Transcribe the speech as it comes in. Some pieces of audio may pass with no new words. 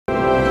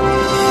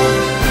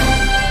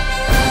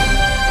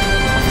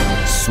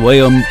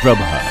Swayam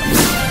Prabha.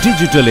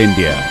 Digital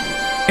India.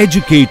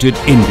 Educated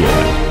India.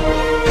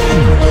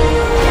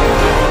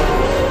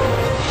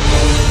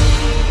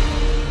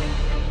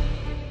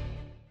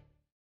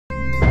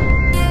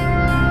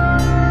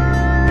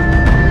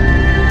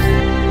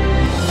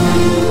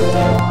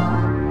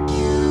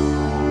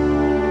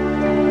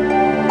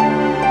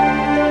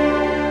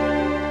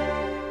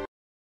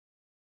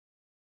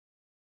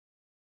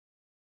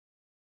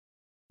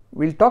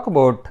 We'll talk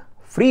about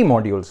free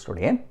modules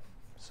today.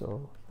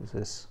 So this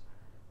is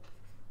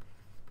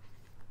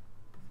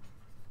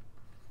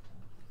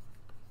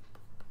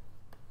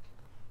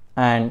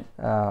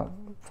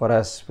for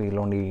us we'll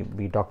only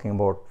be talking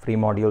about free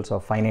modules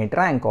of finite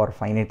rank or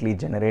finitely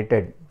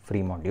generated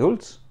free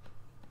modules.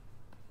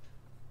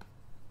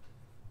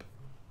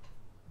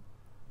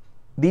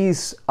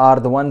 These are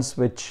the ones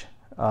which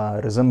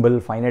resemble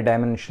finite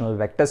dimensional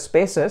vector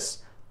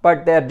spaces,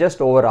 but they are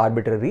just over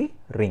arbitrary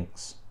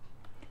rings.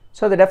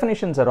 So the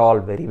definitions are all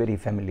very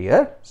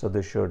familiar. So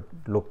this should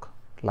look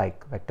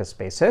like vector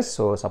spaces.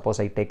 So suppose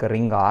I take a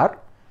ring R,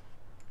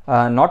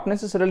 not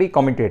necessarily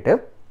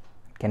commutative,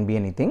 can be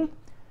anything.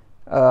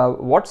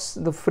 What's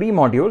the free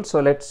module?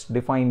 So let's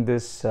define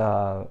this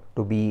to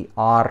be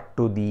R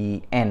to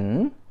the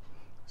n.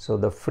 So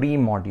the free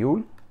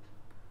module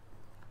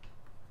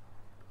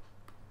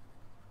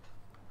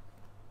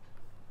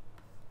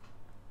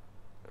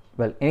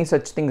any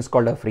such thing is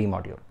called a free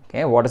module.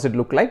 Okay, what does it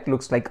look like?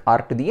 Looks like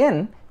R to the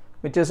n,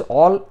 which is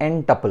all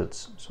n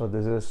tuples. So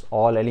this is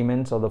all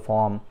elements of the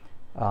form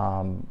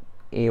a1,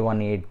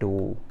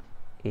 a2,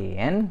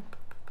 an,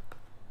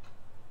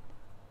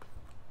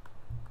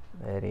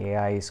 where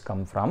ai's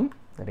come from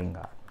the ring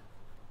R.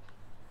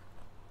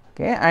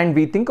 Okay, and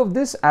we think of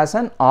this as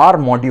an R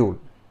module.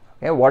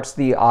 Okay, what's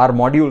the R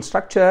module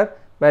structure?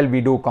 Well,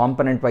 we do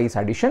component wise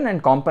addition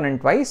and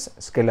component wise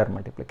scalar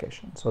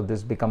multiplication. So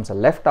this becomes a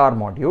left R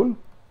module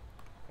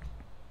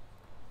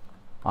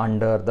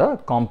under the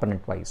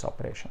component wise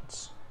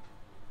operations.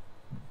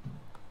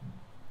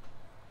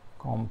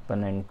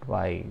 Component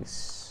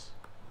wise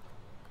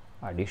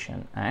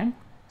addition and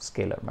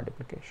scalar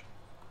multiplication.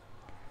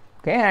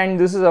 Okay, and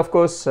this is of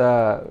course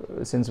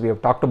since we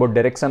have talked about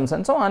direct sums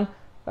and so on,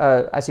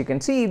 as you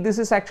can see, this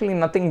is actually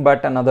nothing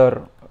but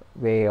another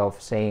way of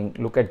saying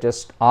look at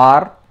just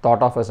R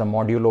thought of as a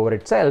module over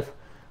itself,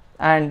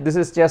 and this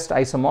is just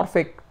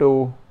isomorphic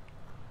to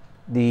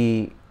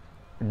the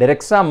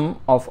direct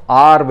sum of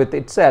R with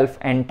itself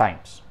n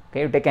times.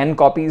 Okay, you take n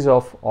copies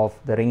of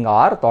the ring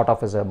R thought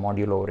of as a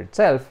module over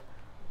itself,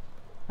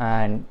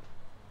 and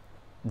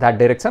that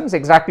direct sum is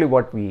exactly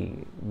what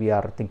we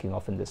are thinking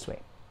of in this way.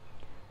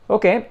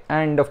 Okay,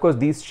 and of course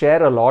these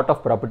share a lot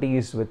of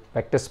properties with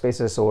vector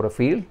spaces over a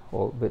field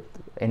or with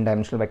n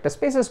dimensional vector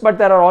spaces, but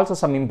there are also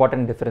some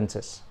important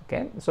differences.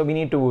 Okay, so we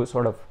need to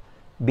sort of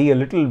be a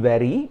little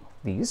wary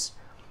of these.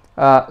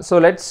 So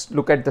let's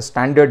look at the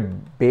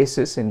standard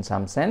basis in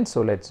some sense.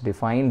 So let's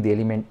define the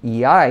element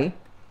ei,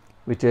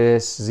 which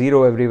is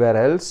 0 everywhere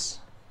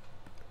else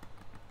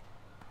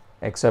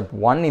except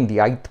 1 in the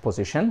ith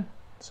position.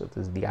 So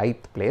this is the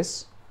ith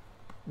place,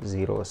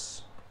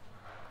 zeros.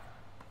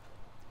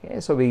 Okay,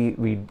 so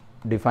we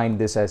define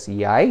this as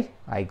ei,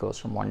 I goes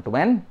from 1 to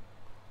n,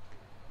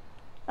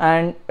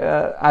 and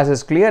as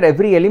is clear,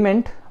 every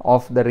element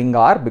of the ring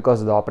R,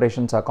 because the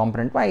operations are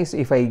component wise,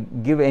 if I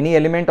give any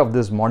element of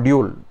this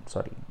module,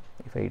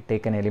 if I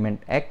take an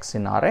element x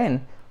in Rn,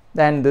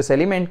 then this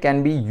element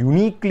can be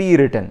uniquely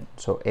written.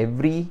 So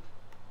every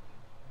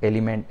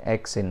element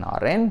x in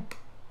Rn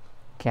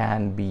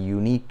can be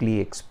uniquely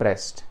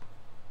expressed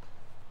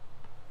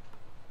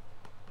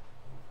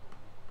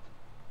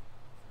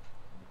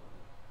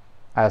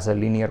as a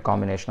linear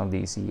combination of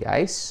these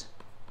ei's,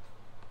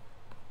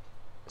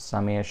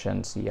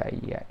 summation ci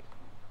ei.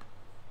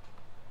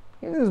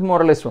 This is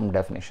more or less from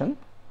definition,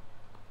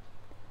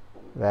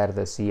 where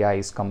the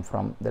ci's come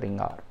from the ring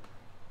R.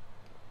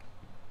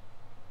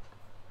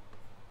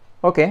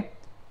 Okay,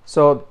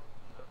 so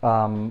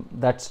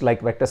that's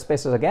like vector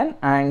spaces again,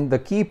 and the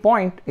key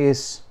point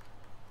is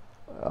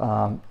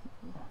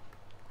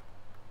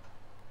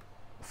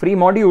free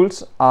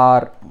modules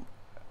are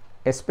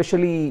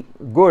especially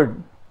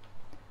good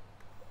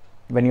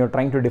when you're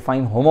trying to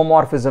define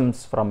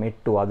homomorphisms from it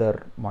to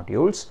other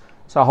modules.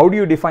 So how do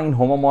you define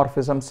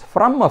homomorphisms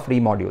from a free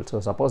module? So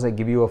suppose I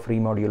give you a free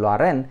module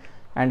Rn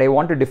and I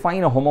want to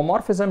define a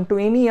homomorphism to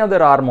any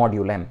other R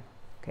module M.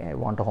 Okay, I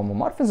want a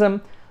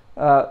homomorphism.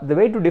 The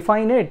way to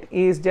define it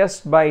is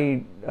just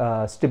by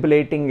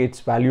stipulating its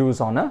values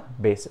on a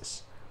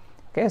basis.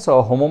 Okay, so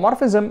a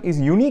homomorphism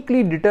is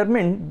uniquely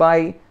determined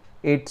by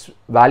its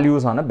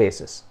values on a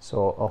basis.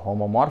 So a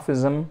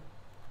homomorphism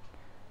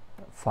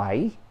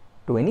phi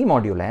to any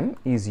module M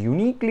is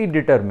uniquely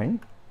determined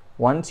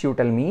once you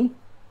tell me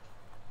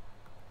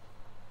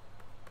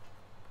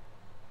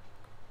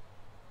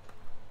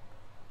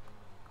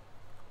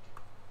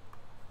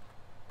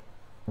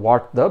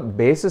what the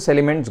basis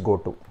elements go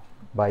to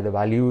by the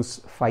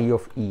values phi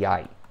of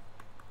ei.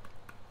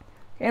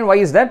 And why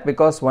is that?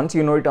 Because once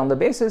you know it on the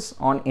basis,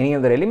 on any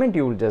other element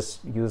you will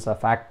just use the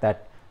fact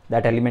that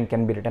that element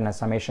can be written as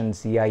summation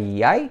Ci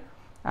Ei,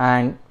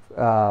 and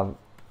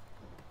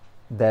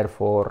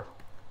therefore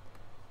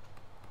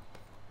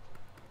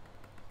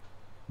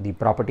the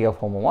property of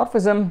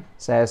homomorphism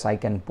says I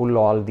can pull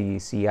all the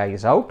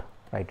Ci's out,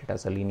 write it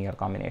as a linear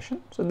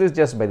combination. So this is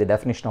just by the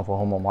definition of a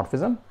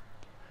homomorphism.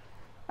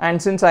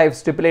 And since I have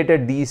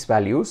stipulated these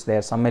values, there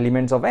are some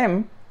elements of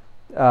M,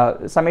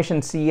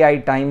 summation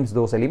Ci times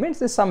those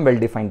elements is some well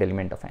defined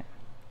element of M.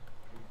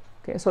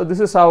 Okay, so this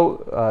is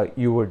how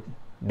you would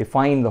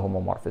define the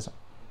homomorphism.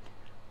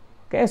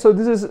 Okay, so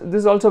this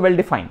is also well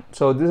defined.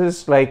 So this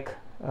is like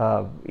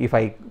if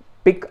I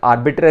pick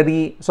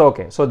arbitrary, so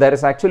okay, so there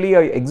is actually a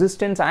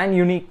existence and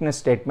uniqueness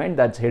statement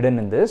that's hidden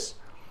in this,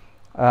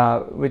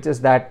 which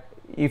is that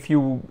if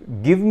you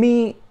give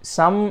me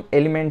some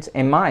elements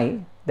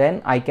Mi,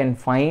 then I can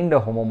find a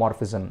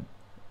homomorphism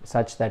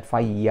such that phi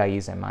Ei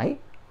is Mi,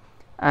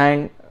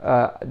 and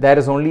there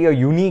is only a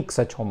unique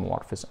such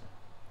homomorphism.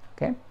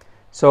 Okay,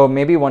 so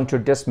maybe one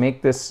should just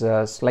make this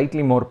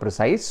slightly more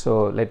precise.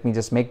 So let me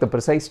just make the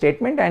precise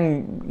statement,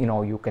 and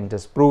you can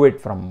just prove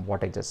it from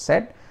what I just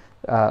said.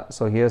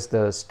 So here's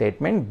the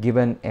statement: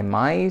 given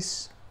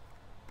Mi's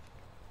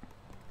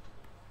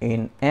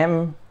in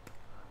M,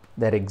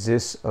 there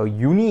exists a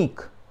unique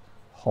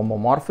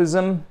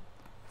homomorphism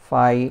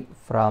phi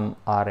from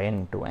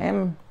Rn to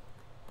M,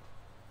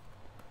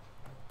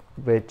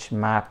 which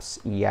maps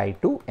Ei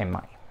to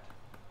Mi.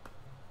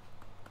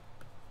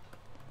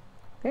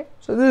 Okay,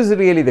 so this is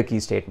really the key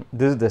statement.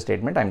 This is the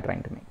statement I'm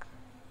trying to make.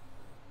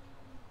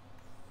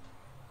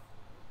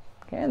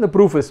 Okay, and the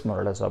proof is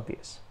more or less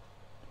obvious.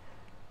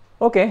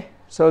 Okay,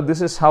 so this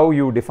is how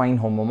you define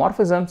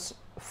homomorphisms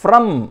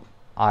from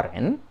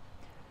Rn,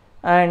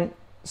 and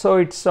so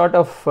it's sort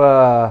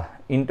of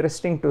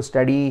interesting to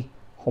study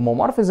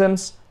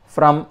homomorphisms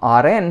from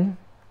Rn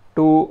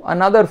to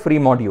another free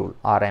module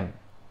Rm.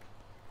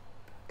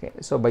 Okay,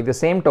 so by the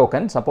same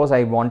token, suppose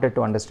I wanted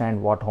to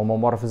understand what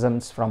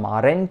homomorphisms from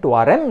Rn to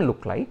Rm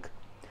look like.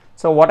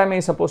 So what am I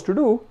supposed to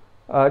do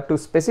to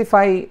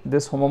specify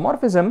this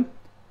homomorphism?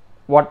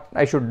 What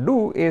I should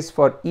do is,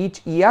 for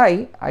each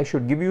Ei, I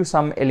should give you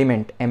some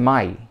element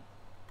Mi,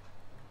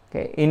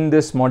 okay, in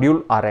this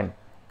module Rm.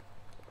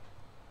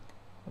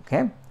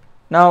 Okay,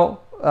 now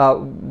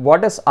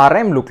what does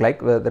Rm look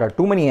like? Well, there are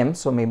too many M's,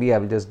 so maybe I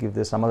will just give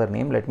this some other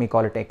name. Let me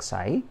call it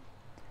Xi.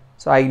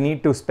 So I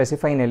need to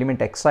specify an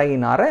element Xi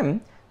in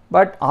Rm,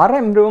 but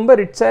Rm, remember,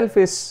 itself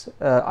is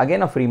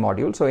again a free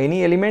module. So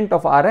any element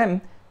of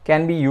Rm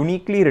can be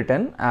uniquely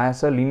written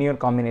as a linear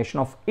combination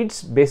of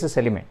its basis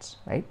elements,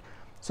 right?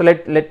 So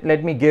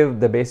let me give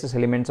the basis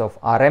elements of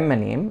Rm a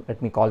name.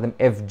 Let me call them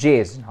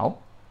Fj's now.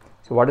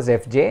 So what is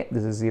Fj?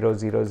 This is 0,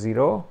 0,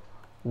 0,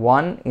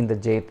 1 in the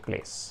jth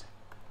place.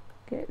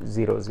 Okay,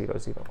 0, 0,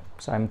 0.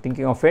 So I'm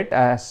thinking of it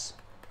as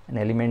an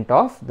element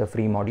of the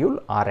free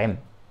module Rm.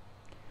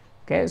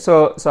 Okay,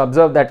 so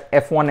observe that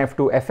F1,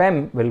 F2,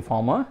 Fm will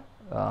form a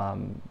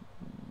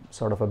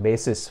sort of a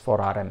basis for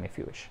Rm, if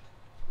you wish.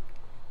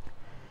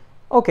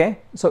 Okay,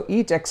 so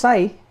each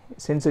Xi,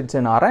 since it's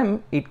in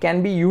Rm, it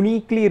can be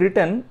uniquely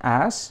written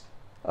as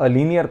a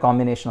linear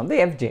combination of the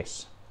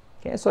Fj's.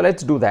 Okay, so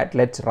let's do that.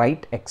 Let's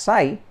write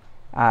Xi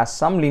as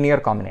some linear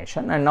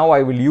combination, and now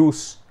I will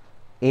use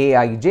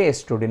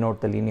Aij's to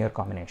denote the linear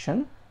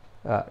combination,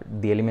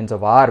 the elements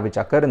of R which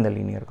occur in the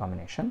linear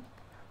combination.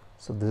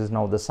 So this is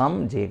now the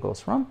sum. J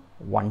goes from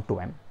 1 to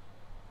M.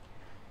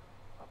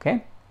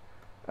 Okay,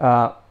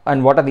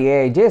 and what are the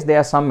Aij's? They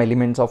are some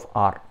elements of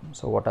R.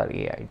 So what are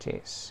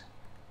Aij's?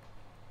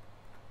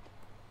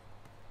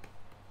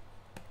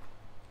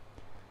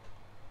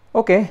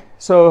 Okay,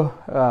 so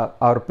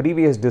our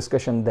previous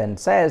discussion then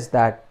says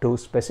that to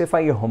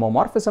specify a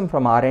homomorphism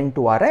from Rn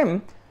to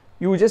Rm,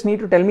 you just need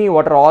to tell me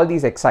what are all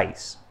these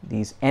Xi's,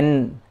 these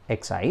n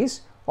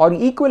Xi's, or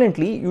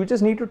equivalently, you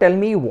just need to tell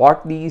me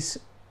what these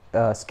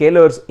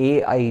scalars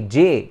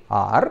Aij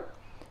are.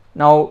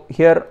 Now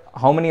here,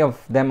 how many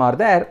of them are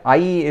there? I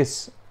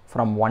is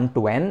from 1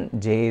 to n,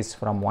 j is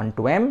from 1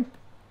 to m,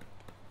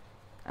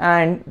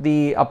 and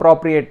the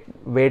appropriate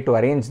way to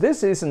arrange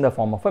this is in the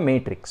form of a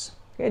matrix.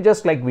 Okay,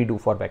 just like we do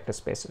for vector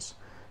spaces.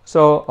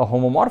 So a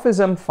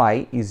homomorphism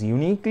phi is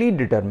uniquely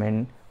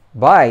determined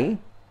by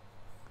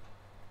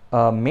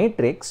a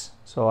matrix.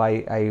 So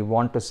I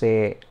want to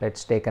say,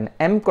 let's take an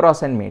m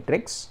cross n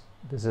matrix.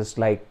 This is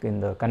like in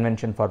the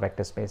convention for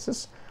vector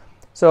spaces.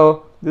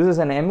 So this is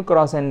an m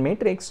cross n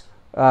matrix.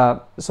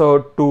 So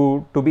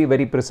to be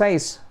very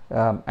precise,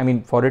 I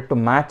mean, for it to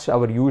match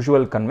our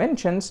usual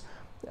conventions,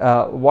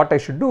 what I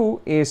should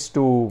do is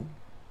to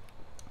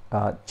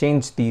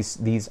change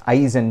these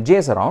i's and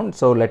j's around.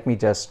 So let me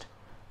just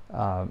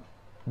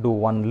do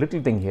one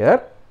little thing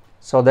here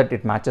so that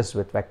it matches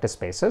with vector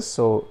spaces.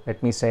 So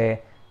let me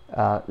say,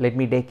 let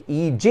me take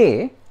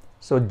Ej.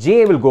 So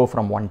j will go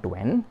from 1 to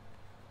n.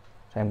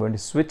 So I'm going to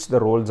switch the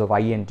roles of I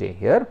and j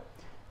here.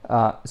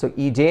 So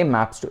Ej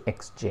maps to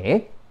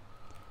xj.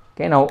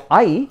 Okay, now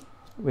I,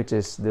 which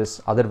is this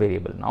other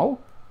variable now,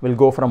 will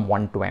go from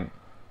 1 to m.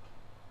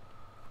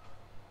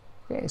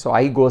 Okay, so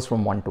I goes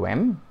from 1 to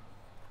m.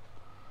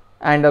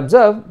 And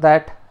observe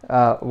that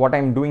what I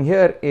am doing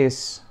here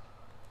is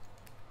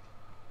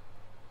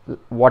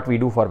what we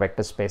do for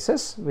vector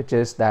spaces, which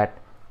is that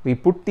we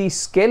put these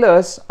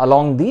scalars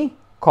along the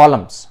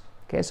columns.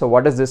 Okay, so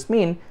what does this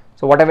mean?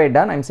 So what have I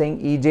done? I am saying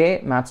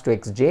Ej maps to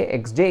Xj.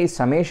 Xj is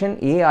summation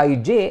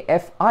Aij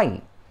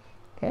Fi.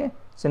 Okay,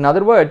 so in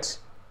other words,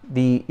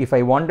 if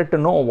I wanted to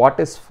know what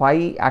is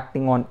phi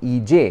acting on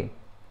Ej,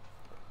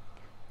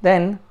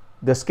 then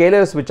the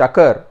scalars which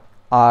occur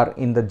are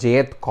in the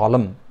jth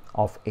column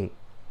of A.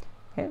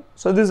 Okay,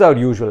 so this is our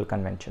usual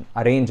convention: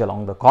 arrange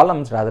along the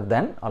columns rather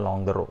than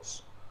along the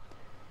rows.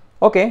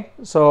 Okay,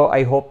 so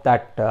I hope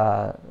that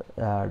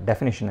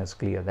definition is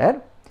clear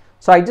there.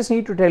 So I just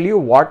need to tell you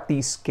what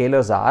these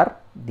scalars are.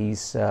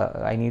 These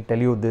I need to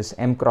tell you this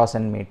M cross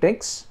N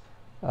matrix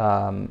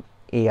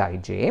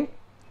Aij.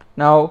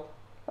 Now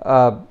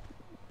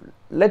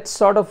let's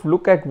sort of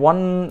look at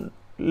one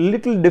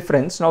little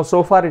difference. Now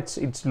so far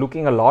it's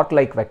looking a lot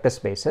like vector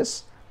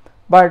spaces,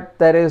 but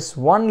there is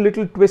one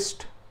little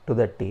twist to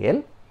the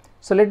tail.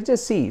 So let's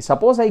just see.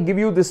 Suppose I give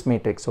you this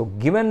matrix. So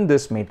given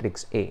this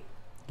matrix A,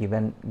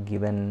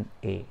 given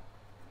A.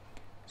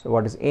 So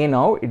what is A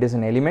now? It is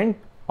an element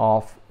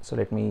of, so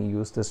let me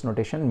use this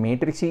notation,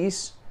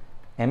 matrices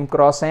M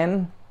cross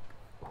N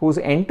whose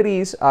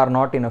entries are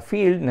not in a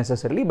field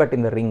necessarily but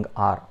in the ring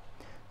R.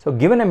 So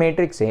given a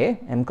matrix A,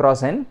 M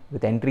cross N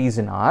with entries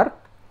in R,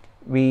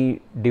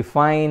 we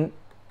define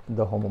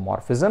the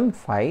homomorphism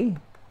phi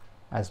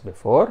as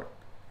before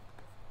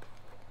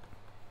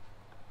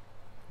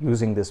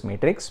using this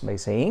matrix by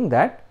saying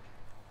that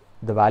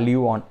the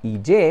value on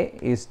Ej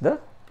is the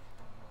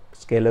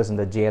scalars in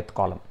the jth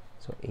column.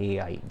 So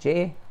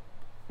Aij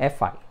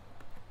Fi.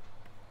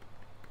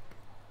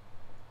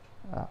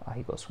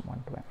 I goes from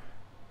 1 to n.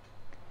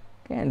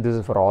 Okay, and this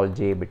is for all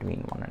j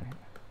between 1 and n.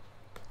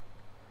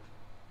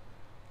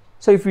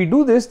 So if we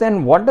do this,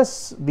 then what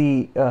does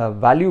the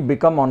value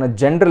become on a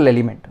general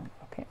element?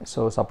 Okay,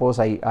 so suppose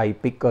I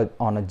pick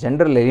on a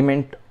general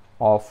element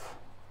of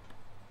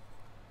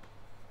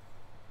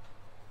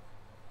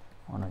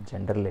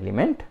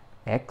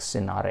x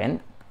in Rn.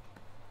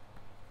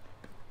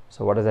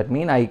 So what does that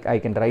mean? I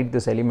can write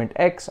this element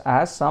x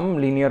as some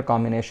linear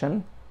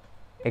combination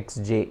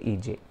xj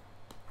ej.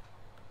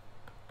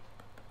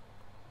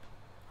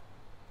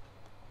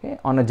 Okay,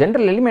 on a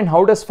general element,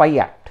 how does phi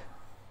act?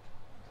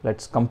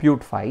 Let's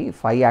compute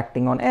phi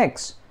acting on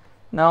x.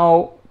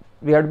 Now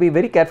we have to be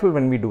very careful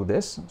when we do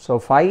this. So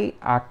phi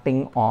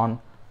acting on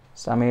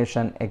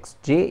summation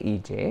xj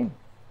ej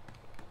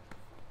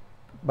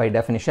by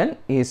definition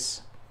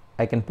is,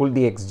 I can pull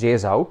the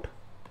xj's out,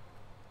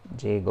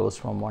 j goes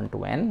from 1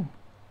 to n,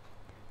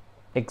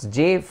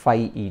 xj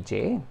phi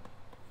ej.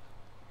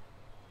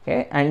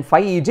 Okay, and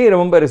phi ej,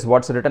 remember, is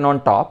what's written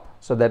on top.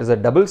 So there is a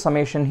double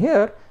summation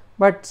here,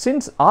 but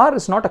since R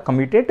is not a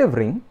commutative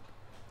ring,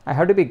 I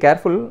have to be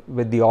careful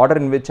with the order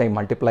in which I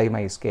multiply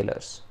my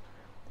scalars.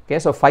 Okay,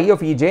 so phi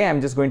of ej, I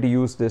am just going to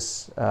use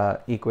this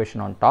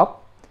equation on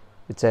top,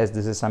 which says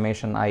this is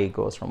summation I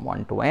goes from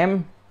 1 to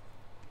m.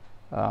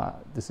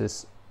 This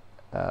is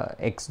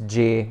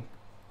xj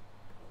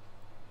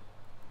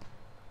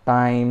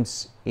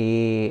times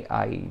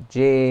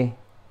Aij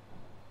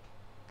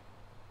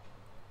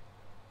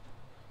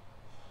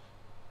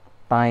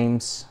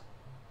times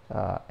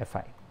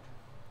Fi.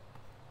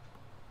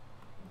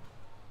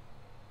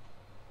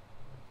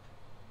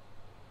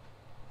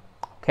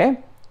 Okay,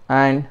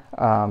 and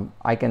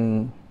I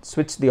can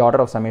switch the order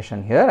of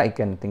summation here. I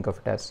can think of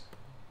it as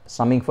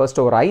summing first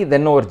over I,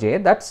 then over j.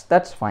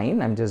 That's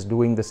fine. I'm just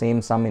doing the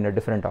same sum in a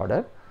different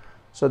order.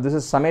 So this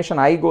is summation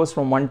I goes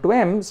from 1 to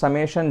m,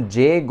 summation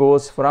j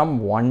goes from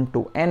 1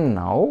 to n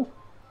now,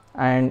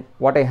 and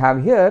what I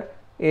have here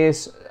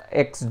is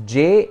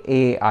xj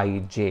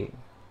Aij,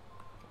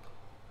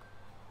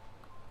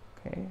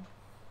 okay,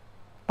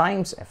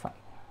 times Fi.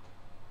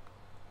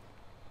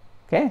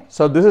 Okay,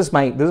 so this is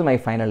my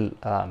final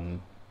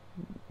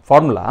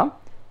formula.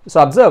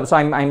 So observe, so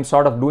I'm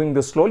sort of doing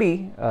this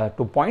slowly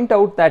to point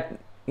out that,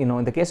 you know,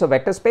 in the case of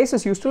vector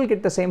spaces you still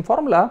get the same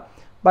formula,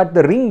 but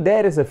the ring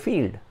there is a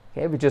field,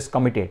 okay, which is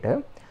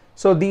commutative.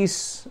 So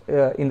these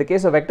in the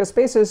case of vector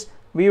spaces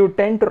we would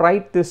tend to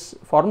write this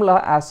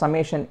formula as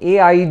summation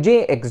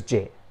Aij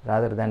xj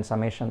rather than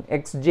summation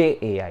xj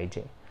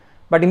Aij.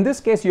 But in this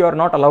case you are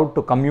not allowed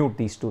to commute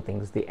these two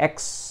things. The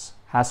x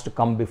has to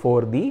come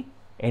before the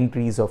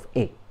entries of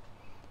A.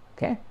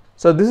 Okay,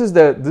 so this is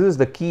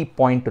the key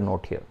point to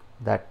note here,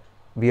 that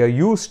we are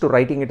used to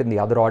writing it in the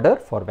other order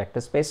for vector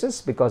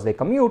spaces because they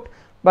commute,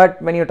 but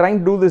when you're trying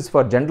to do this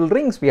for general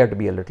rings we have to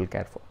be a little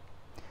careful.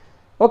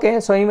 Okay,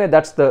 so anyway,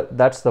 that's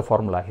the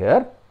formula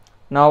here.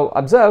 Now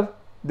observe,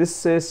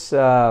 this is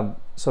so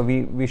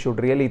we should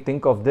really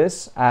think of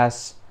this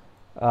as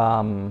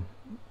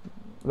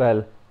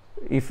well,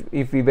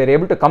 if we were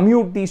able to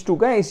commute these two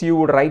guys, you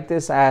would write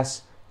this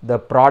as the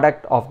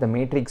product of the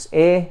matrix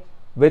A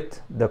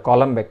with the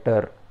column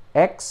vector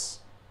x,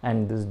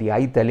 and this is the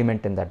ith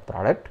element in that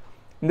product.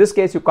 In this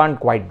case you can't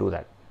quite do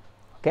that.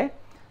 Okay,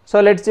 so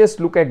let's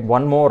just look at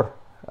one more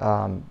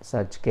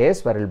such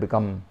case where it will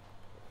become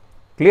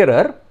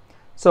clearer.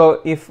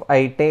 So if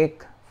I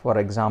take for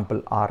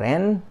example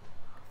Rn,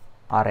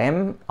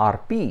 Rm,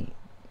 Rp,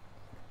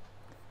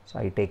 so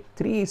I take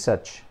 3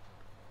 such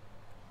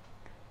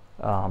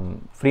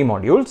free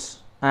modules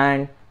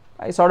and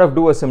I sort of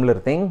do a similar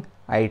thing.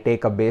 I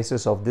take a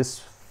basis of this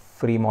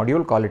free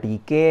module, call it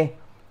Ek,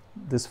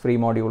 this free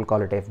module,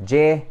 call it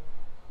Fj,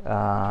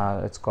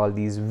 let's call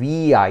these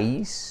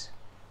Vi's.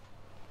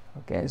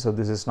 Okay, so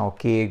this is now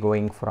k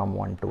going from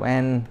 1 to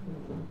n,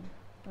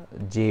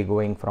 j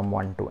going from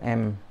 1 to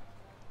m,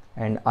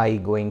 and I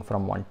going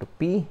from 1 to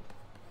p.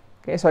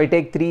 Okay, so I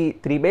take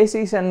three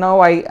bases, and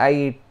now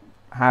I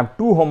have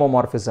 2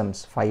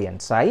 homomorphisms phi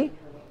and psi.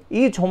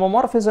 Each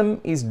homomorphism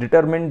is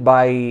determined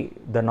by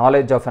the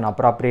knowledge of an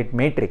appropriate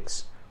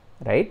matrix,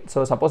 right?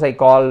 So suppose I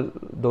call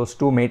those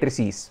 2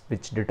 matrices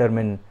which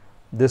determine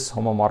this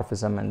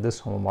homomorphism and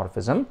this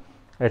homomorphism.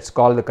 Let's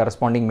call the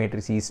corresponding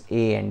matrices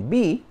A and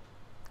B.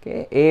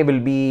 Okay, A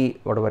will be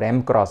whatever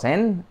m cross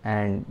n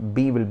and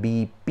B will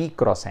be p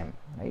cross m,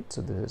 right?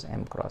 So this is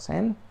m cross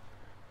n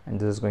and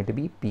this is going to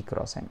be p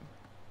cross m.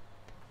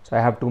 So I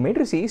have 2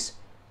 matrices,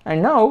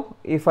 and now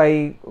if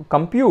I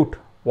compute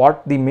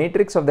what the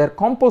matrix of their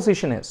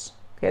composition is,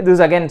 okay, this is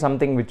again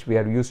something which we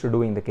are used to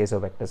do in the case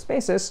of vector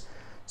spaces.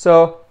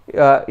 So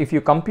if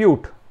you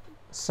compute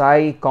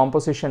psi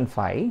composition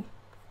phi,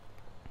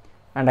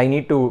 and I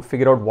need to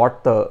figure out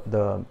what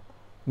the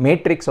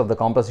matrix of the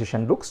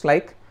composition looks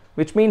like,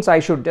 which means I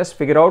should just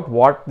figure out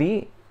what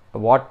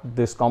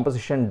this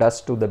composition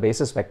does to the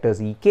basis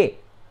vectors Ek,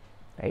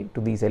 right,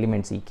 to these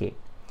elements Ek.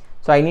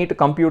 So I need to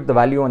compute the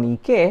value on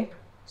Ek.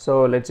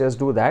 So let's just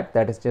do that.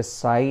 That is just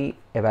psi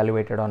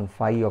evaluated on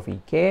phi of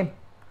Ek.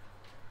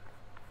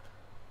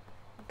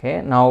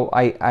 Okay, now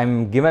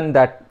I'm given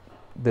that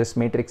this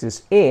matrix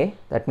is A.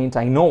 That means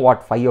I know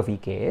what phi of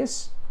Ek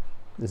is.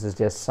 This is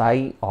just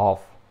psi of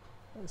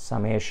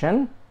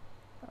summation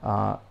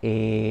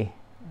A,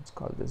 let's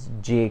call this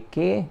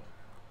jk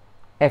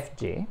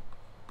fj.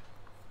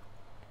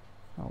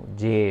 Now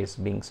j is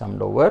being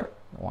summed over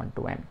 1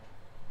 to m.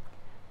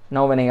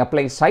 Now when I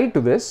apply psi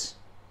to this,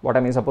 what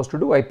am I supposed to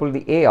do? I pull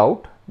the A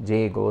out,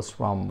 j goes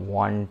from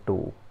 1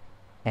 to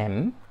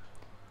m,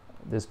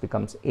 this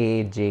becomes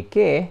A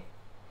jk,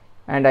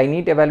 and I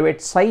need to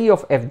evaluate psi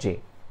of fj.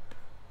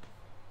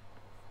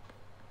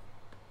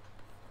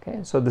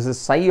 Okay, so this is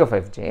psi of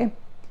fj,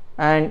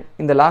 and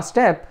in the last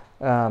step,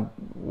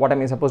 what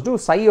am I supposed to do?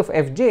 Psi of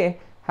fj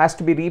has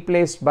to be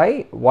replaced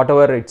by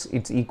whatever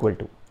it's equal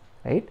to,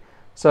 right?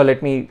 So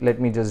let me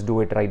just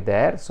do it right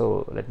there.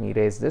 So let me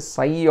erase this.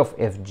 Psi of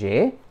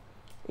fj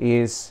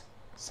is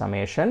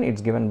summation,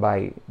 it's given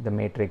by the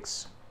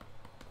matrix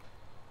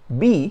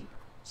B,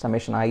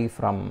 summation I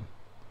from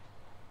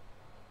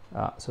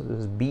so this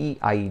is Bij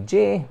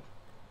Ei.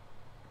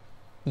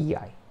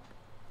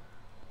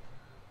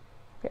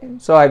 Okay,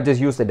 so I've just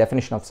used the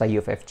definition of psi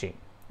of fj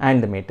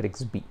and the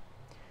matrix B.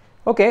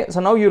 Okay, so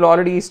now you'll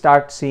already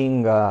start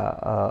seeing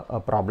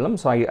a problem.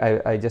 So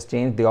I just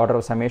changed the order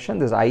of summation.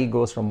 This I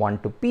goes from 1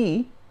 to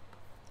p,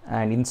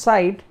 and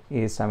inside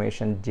is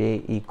summation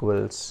j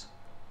equals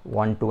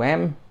 1 to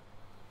m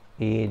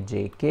A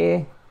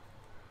jk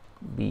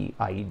Bij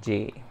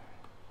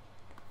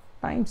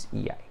times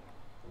Ei.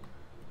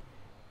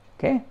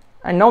 Okay,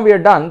 and now we are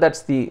done.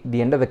 That's the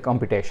end of the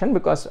computation,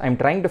 because I'm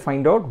trying to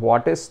find out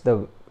what is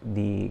the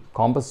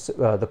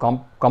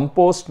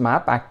composed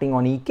map acting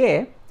on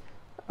Ek.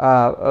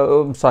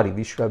 Sorry,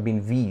 these should have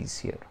been V's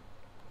here.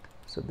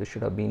 So this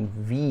should have been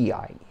Vi.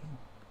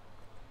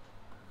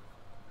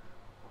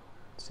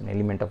 It's an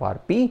element of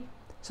Rp.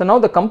 So now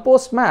the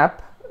composed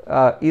map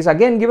is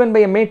again given by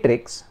a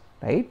matrix,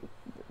 right?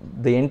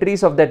 The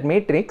entries of that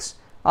matrix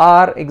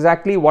are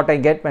exactly what I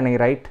get when I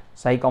write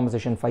psi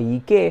composition phi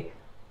Ek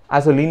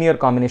as a linear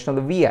combination of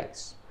the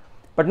Vi's.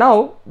 But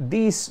now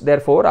these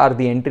therefore are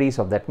the entries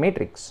of that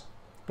matrix.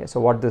 Okay, so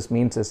what this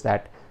means is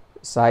that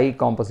psi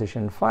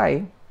composition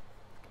phi,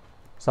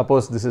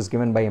 suppose this is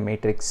given by a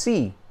matrix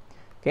C,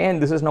 okay,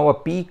 and this is now a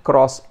p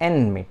cross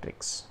n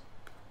matrix,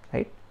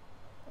 right?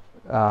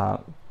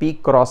 P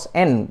cross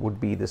n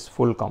would be this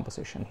full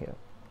composition here.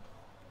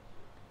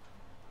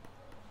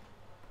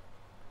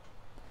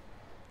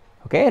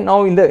 Okay,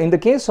 now in the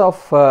case of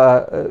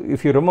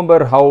if you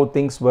remember how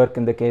things work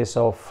in the case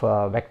of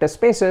vector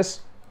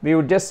spaces, we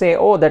would just say,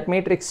 oh, that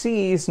matrix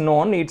C is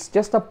known, it's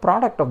just a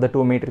product of the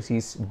 2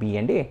 matrices B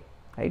and A,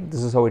 right?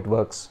 This is how it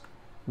works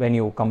when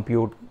you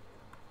compute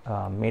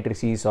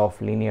matrices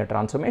of linear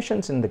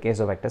transformations in the case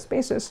of vector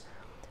spaces.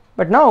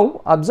 But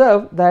now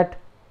observe that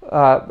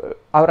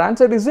our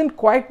answer isn't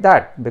quite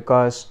that,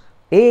 because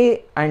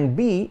A and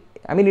B,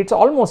 I mean,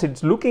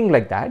 it's looking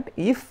like that.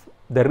 If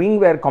the ring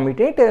were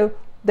commutative,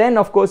 then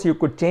of course you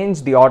could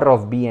change the order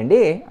of B and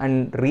A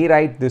and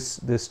rewrite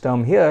this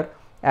term here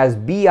as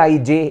Bij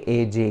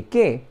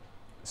Ajk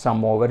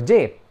sum over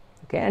j,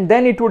 okay, and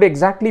then it would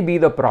exactly be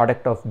the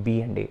product of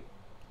B and A.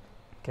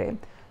 Okay,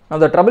 now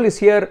the trouble is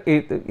here,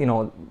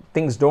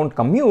 things don't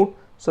commute.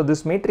 So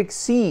this matrix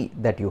C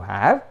that you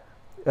have,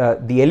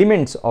 the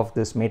elements of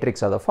this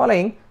matrix are the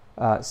following: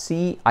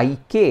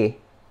 Cik,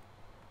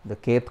 the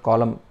kth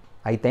column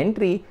ith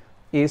entry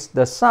is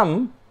the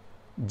sum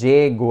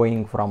j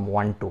going from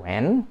 1 to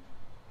n,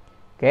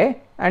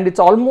 okay, and it's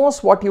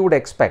almost what you would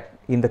expect.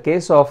 In the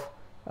case of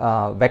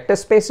vector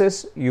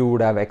spaces, you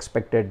would have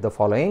expected the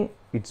following: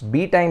 it's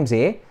b times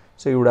a,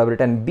 so you would have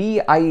written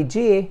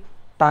bij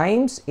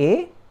times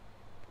ajk.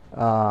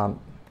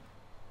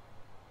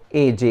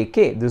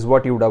 This is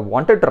what you would have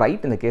wanted to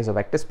write in the case of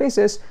vector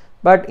spaces,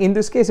 but in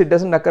this case it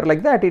doesn't occur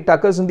like that, it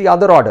occurs in the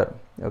other order,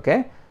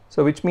 okay.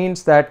 So which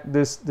means that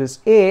this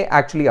a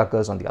actually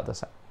occurs on the other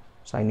side,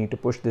 so I need to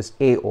push this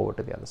a over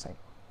to the other side,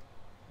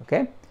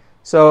 okay.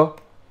 So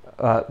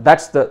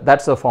that's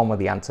the form of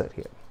the answer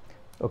here,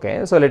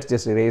 okay. So let's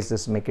just erase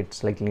this, make it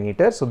slightly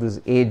neater. So this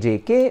is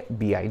ajk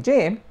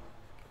bij,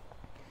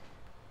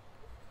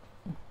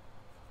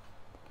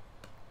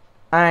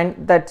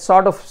 and that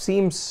sort of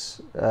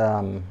seems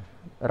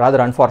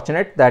rather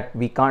unfortunate that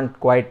we can't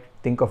quite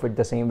think of it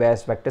the same way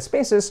as vector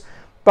spaces,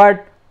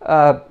 but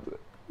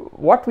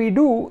what we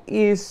do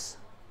is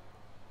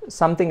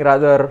something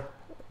rather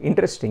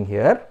interesting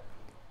here.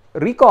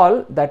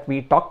 Recall that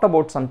we talked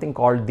about something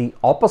called the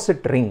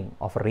opposite ring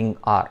of a ring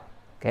R,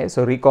 okay.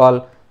 So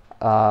recall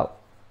I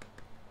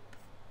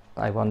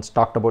once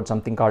talked about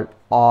something called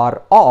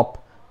R op.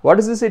 What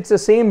is this? It's the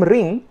same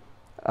ring,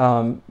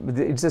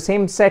 it's the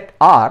same set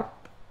R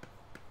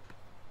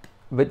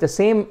with the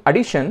same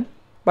addition,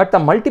 but the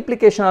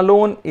multiplication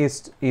alone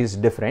is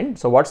different.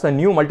 So what's the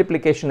new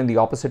multiplication in the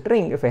opposite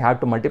ring? If I have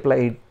to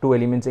multiply two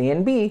elements a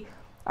and b,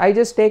 I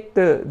just take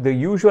the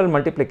usual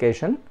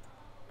multiplication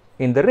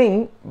in the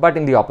ring but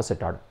in the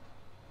opposite order,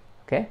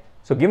 okay.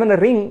 So given a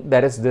ring,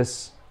 there is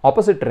this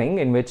opposite ring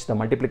in which the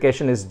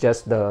multiplication is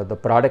just the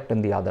product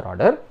in the other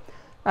order,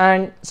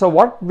 and so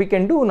what we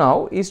can do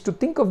now is to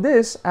think of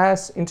this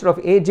as, instead of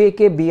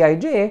ajk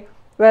bij,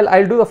 well,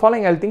 I'll do the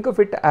following. I'll think of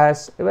it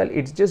as, well,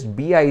 it's just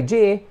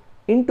bij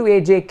into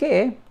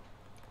ajk,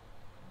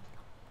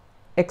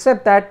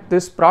 except that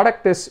this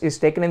product is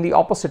taken in the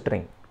opposite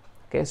ring,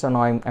 okay. So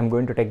now I'm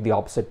going to take the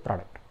opposite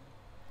product,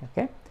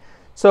 okay.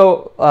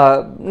 So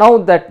now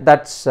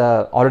that's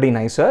already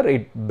nicer,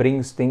 it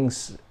brings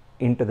things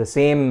into the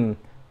same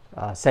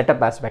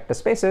setup as vector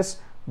spaces.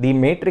 The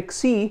matrix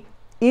C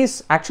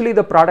is actually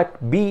the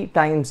product b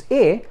times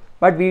a,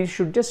 but we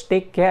should just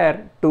take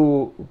care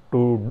to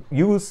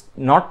use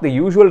not the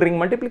usual ring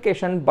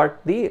multiplication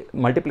but the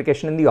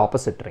multiplication in the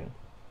opposite ring,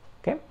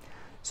 okay.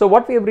 So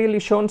what we have really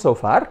shown so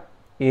far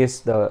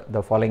is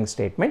the following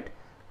statement,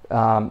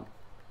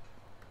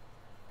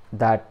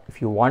 that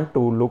if you want to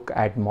look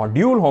at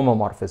module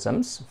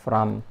homomorphisms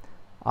from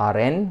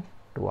Rn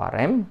to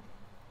Rm,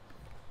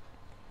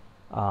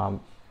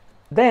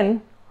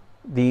 then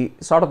the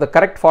sort of the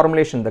correct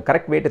formulation, the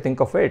correct way to think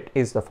of it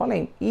is the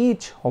following: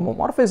 each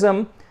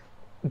homomorphism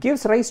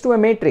gives rise to a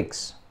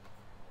matrix,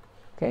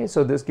 okay.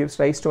 So this gives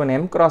rise to an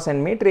m cross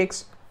n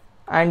matrix,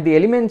 and the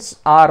elements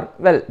are,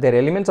 well, they are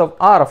elements of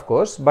R of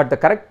course, but the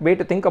correct way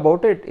to think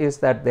about it is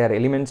that they are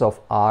elements of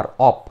R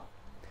op.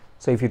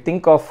 So if you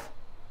think of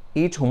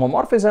each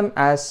homomorphism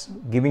as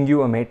giving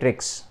you a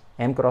matrix,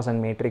 m cross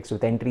n matrix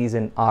with entries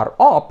in R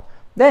op,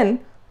 then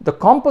the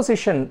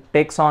composition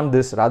takes on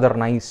this rather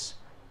nice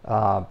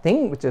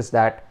thing, which is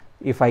that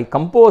if I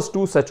compose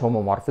two such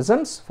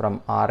homomorphisms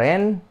from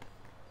Rn,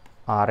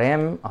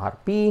 Rm,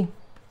 Rp,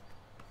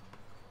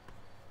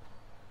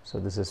 so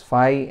this is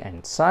phi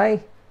and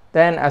psi,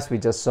 then as we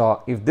just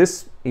saw, if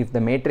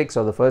the matrix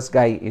of the first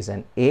guy is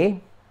an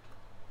A,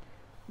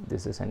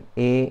 this is an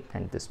A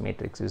and this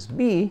matrix is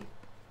B,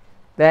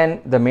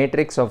 then the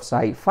matrix of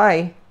psi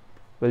phi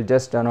will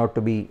just turn out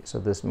to be, so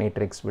this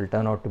matrix will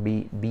turn out to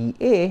be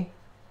BA,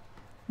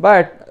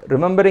 but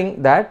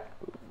remembering that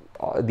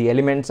the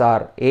elements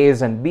are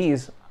A's and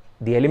B's,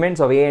 the elements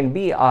of A and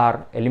B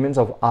are elements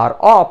of R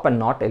op and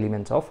not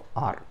elements of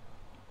R,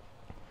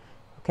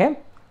 okay.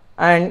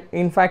 And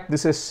in fact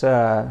this is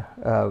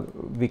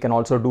we can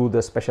also do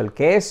the special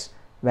case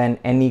when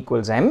n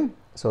equals m.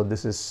 So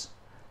this is,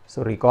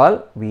 so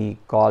recall we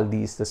call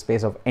these the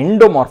space of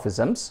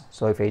endomorphisms.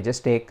 So if I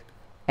just take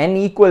n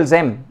equals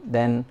m,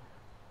 then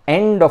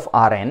end of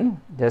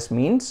Rn just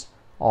means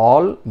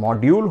all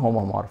module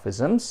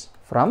homomorphisms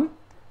from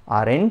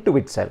Rn to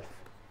itself,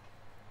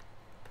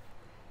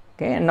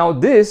 okay. And now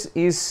this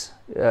is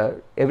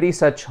every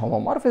such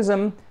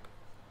homomorphism,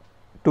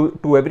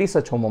 to every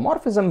such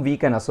homomorphism we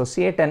can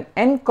associate an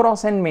n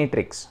cross n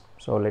matrix.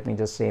 So let me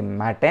just say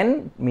mat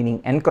n,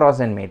 meaning n cross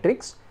n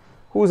matrix,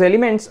 whose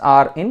elements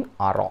are in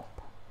R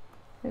op,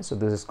 okay. So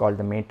this is called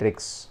the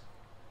matrix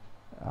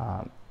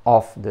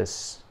of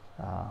this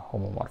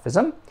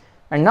homomorphism.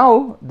 And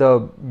now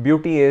the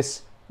beauty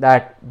is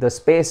that the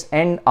space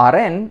end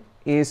Rn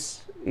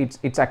is,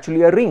 it's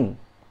actually a ring,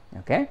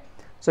 okay.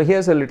 So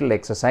here's a little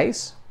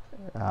exercise.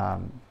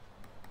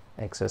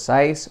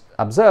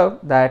 Observe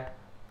that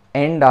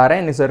end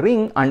Rn is a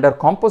ring under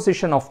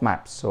composition of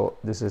maps. So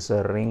this is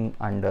a ring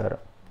under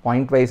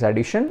pointwise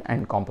addition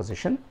and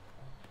composition.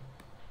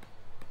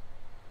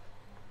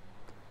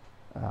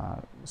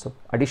 So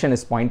addition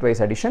is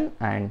pointwise addition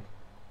and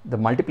the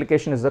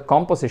multiplication is the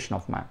composition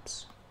of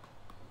maps.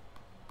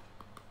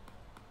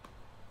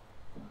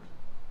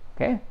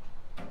 Okay.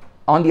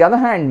 On the other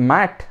hand,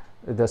 mat,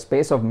 the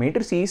space of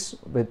matrices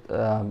with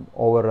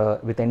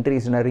with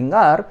entries in a ring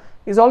R,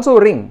 is also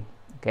a ring,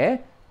 okay,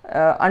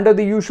 under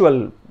the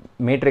usual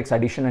matrix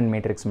addition and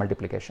matrix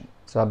multiplication.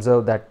 So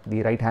observe that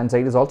the right hand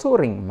side is also a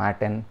ring. Mat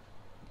n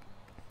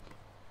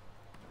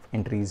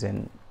entries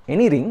in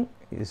any ring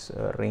is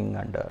a ring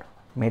under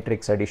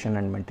matrix addition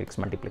and matrix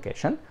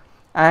multiplication.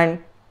 And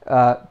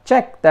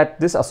check that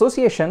this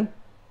association,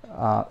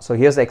 so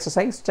here's the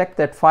exercise, check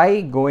that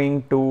phi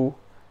going to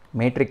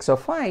matrix of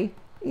phi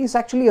is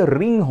actually a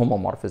ring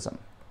homomorphism.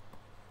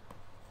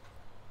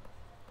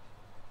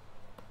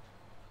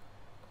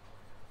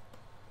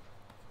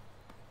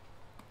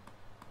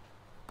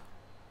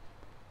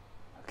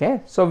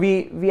 Okay, so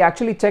we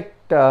actually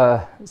checked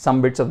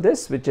some bits of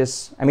this, which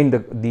is, I mean,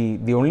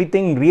 the only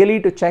thing really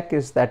to check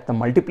is that the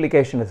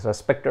multiplication is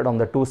respected on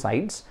the two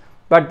sides,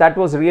 but that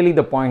was really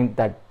the point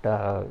that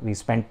we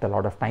spent a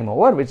lot of time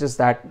over, which is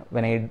that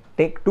when I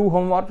take two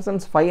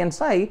homomorphisms phi and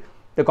psi,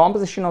 the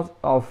composition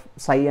of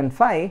psi and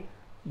phi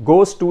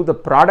goes to the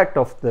product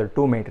of the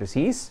two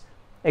matrices,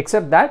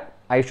 except that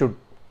I should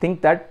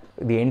think that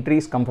the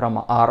entries come from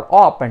R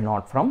op and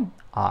not from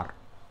R.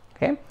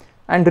 Okay.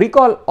 And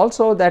recall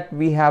also that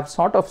we have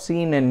sort of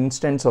seen an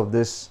instance of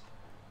this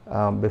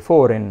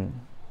before in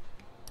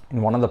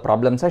one of the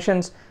problem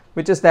sessions,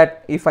 which is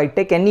that if I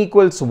take n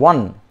equals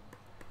 1,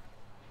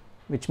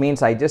 which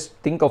means I just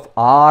think of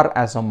R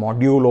as a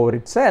module over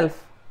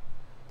itself,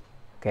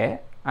 okay,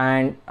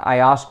 and I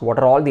ask what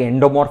are all the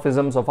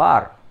endomorphisms of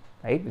R,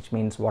 right, which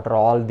means what are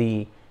all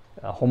the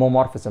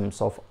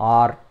homomorphisms of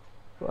R,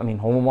 I mean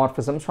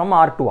homomorphisms from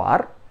R to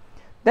R,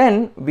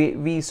 then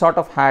we sort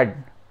of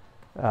had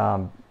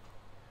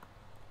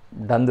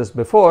done this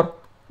before,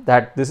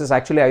 that this is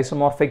actually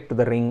isomorphic to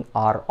the ring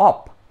R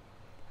op,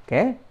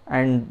 okay,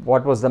 and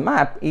what was the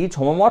map? Each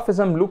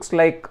homomorphism looks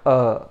like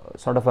a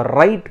sort of a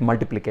right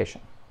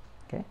multiplication,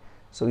 okay,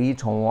 so each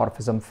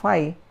homomorphism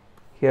phi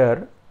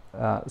here,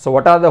 so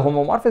what are the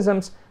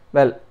homomorphisms?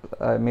 Well,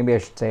 maybe I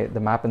should say the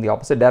map in the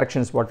opposite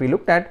direction is what we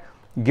looked at.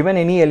 Given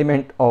any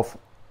element of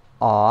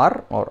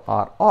R or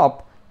R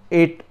op,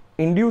 it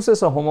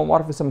induces a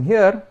homomorphism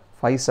here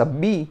phi sub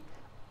b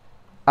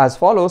as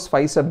follows: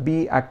 phi sub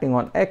b acting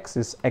on x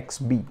is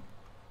xb,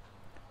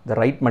 the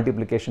right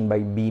multiplication by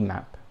b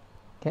map,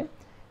 okay,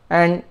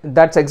 and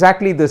that's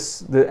exactly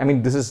this, I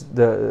mean this is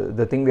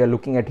the thing we are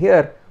looking at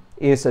here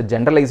is a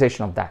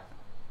generalization of that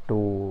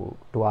to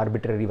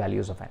arbitrary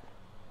values of n,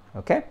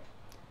 okay.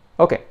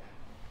 Okay,